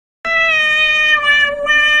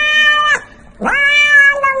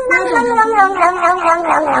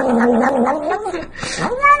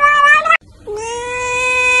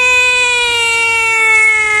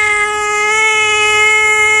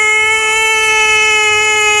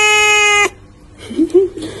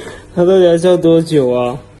他到底要笑多久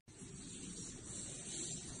啊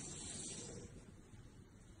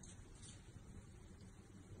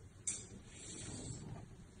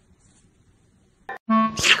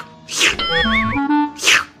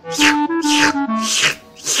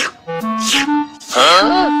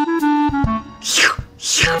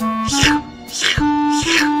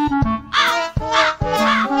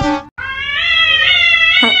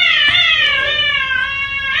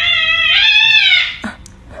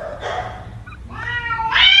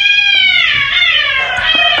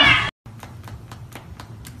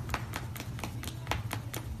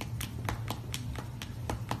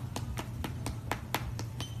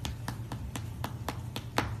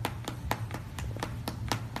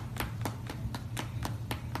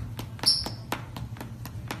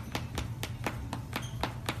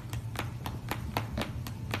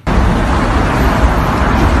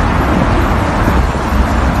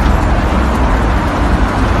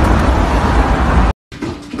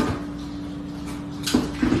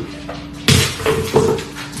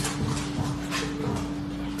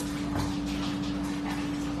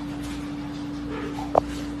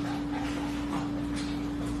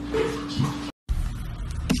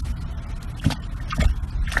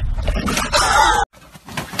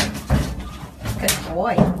？Good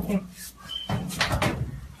boy. Here.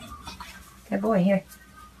 Good boy, here.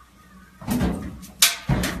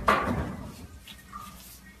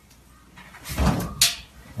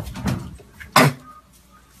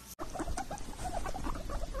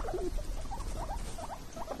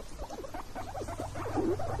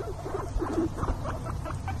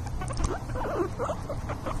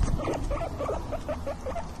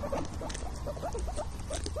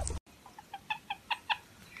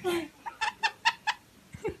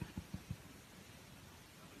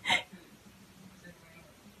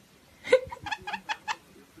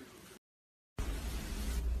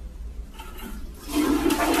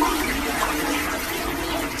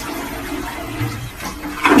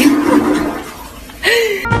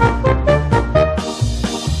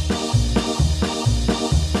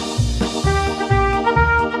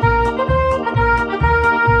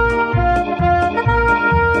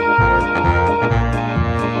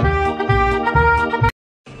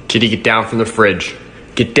 Kitty, get down from the fridge.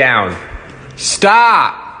 Get down.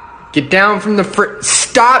 Stop! Get down from the fridge.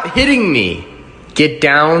 Stop hitting me! Get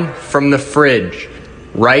down from the fridge.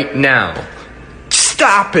 Right now.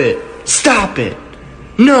 Stop it! Stop it!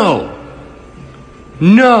 No!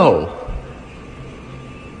 No!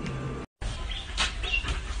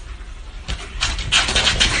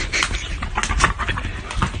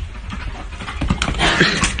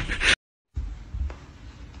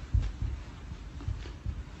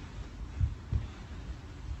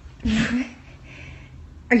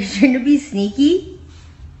 Are you trying to be sneaky?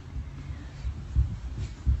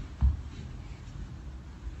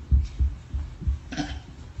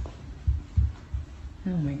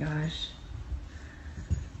 Oh my gosh.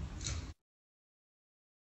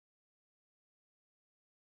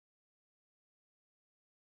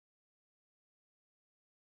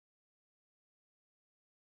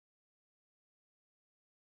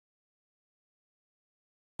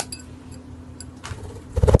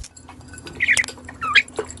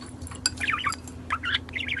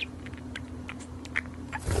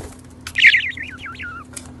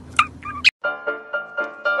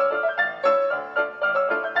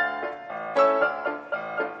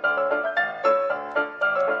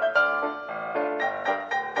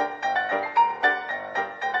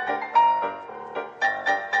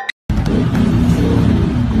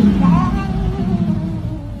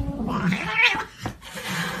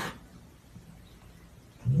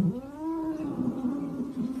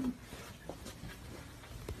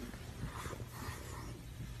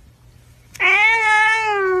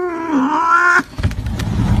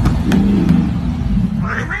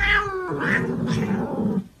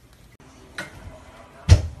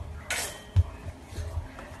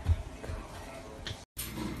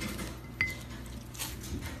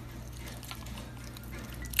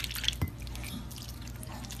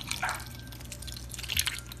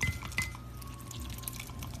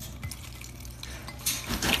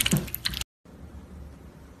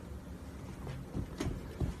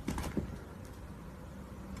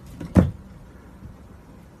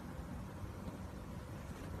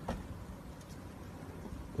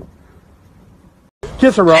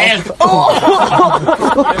 Kiss her, Ross. Okay,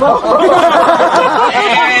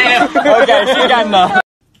 she got enough.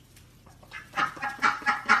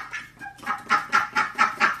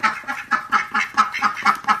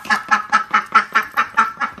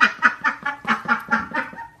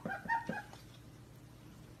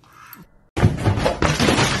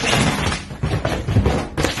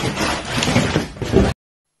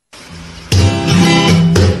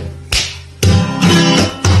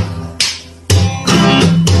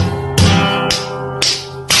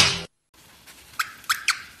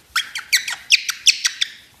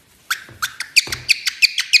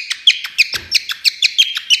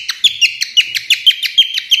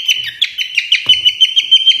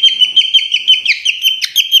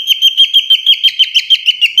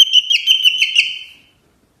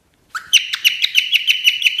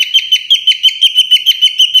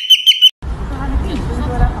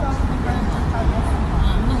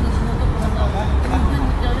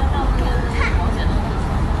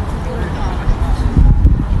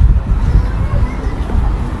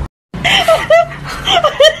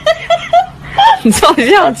 你就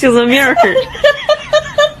像镜子面儿似的。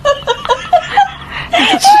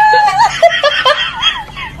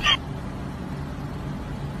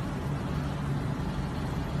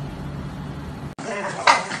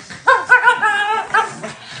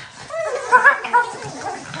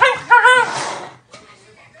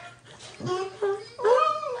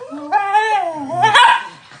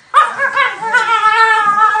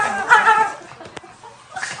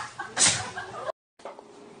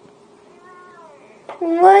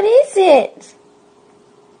What is it?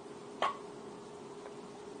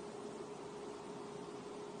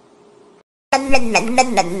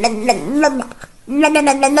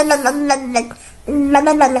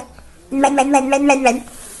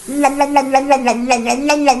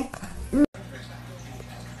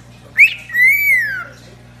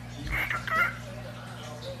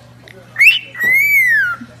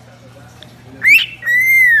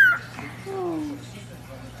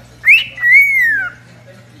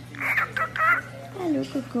 Hello,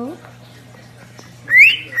 Coco.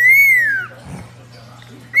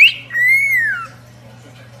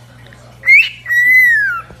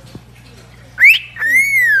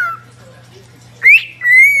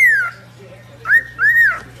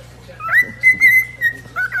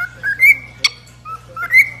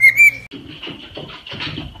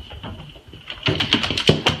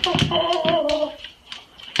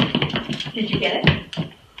 Did you get it?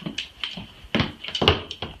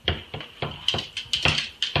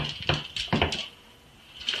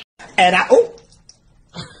 And I, oh.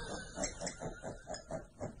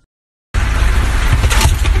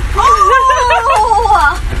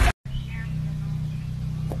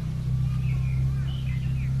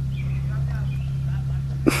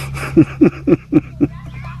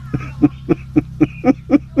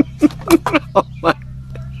 Oh my.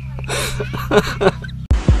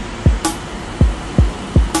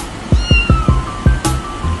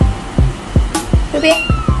 Ruby.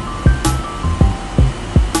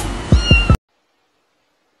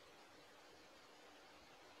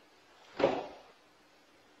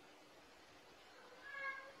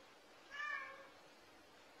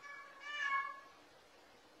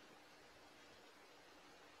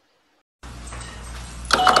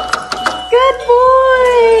 Good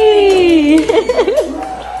boy.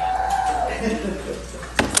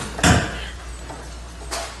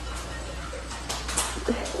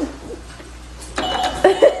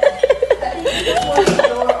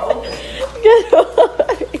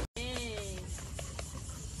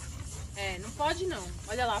 É, não pode não.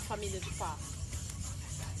 Olha lá a família de pato.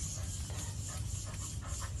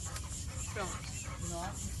 Pronto.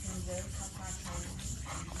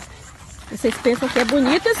 Vocês pensam que é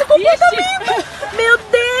bonito esse comportamento? Meu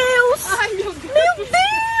Deus! Ai, meu Deus! Meu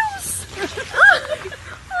Deus!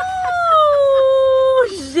 Oh,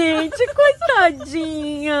 gente,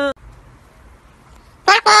 coitadinha!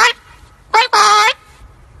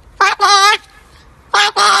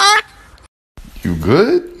 You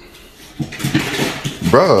good?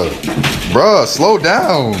 Bruh, slow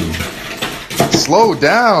down. Slow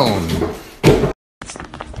down.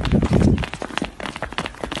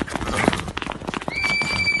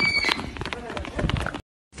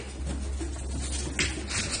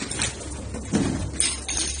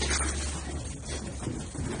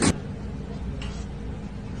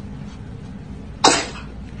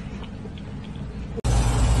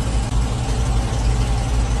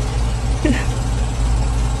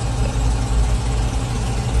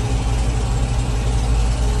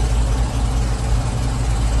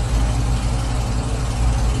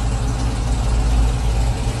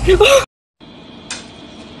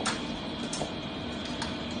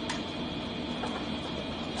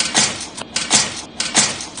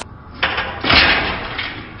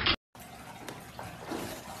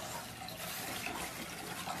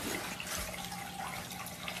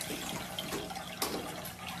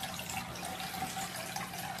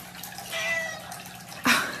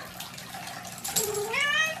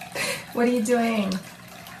 What are you doing?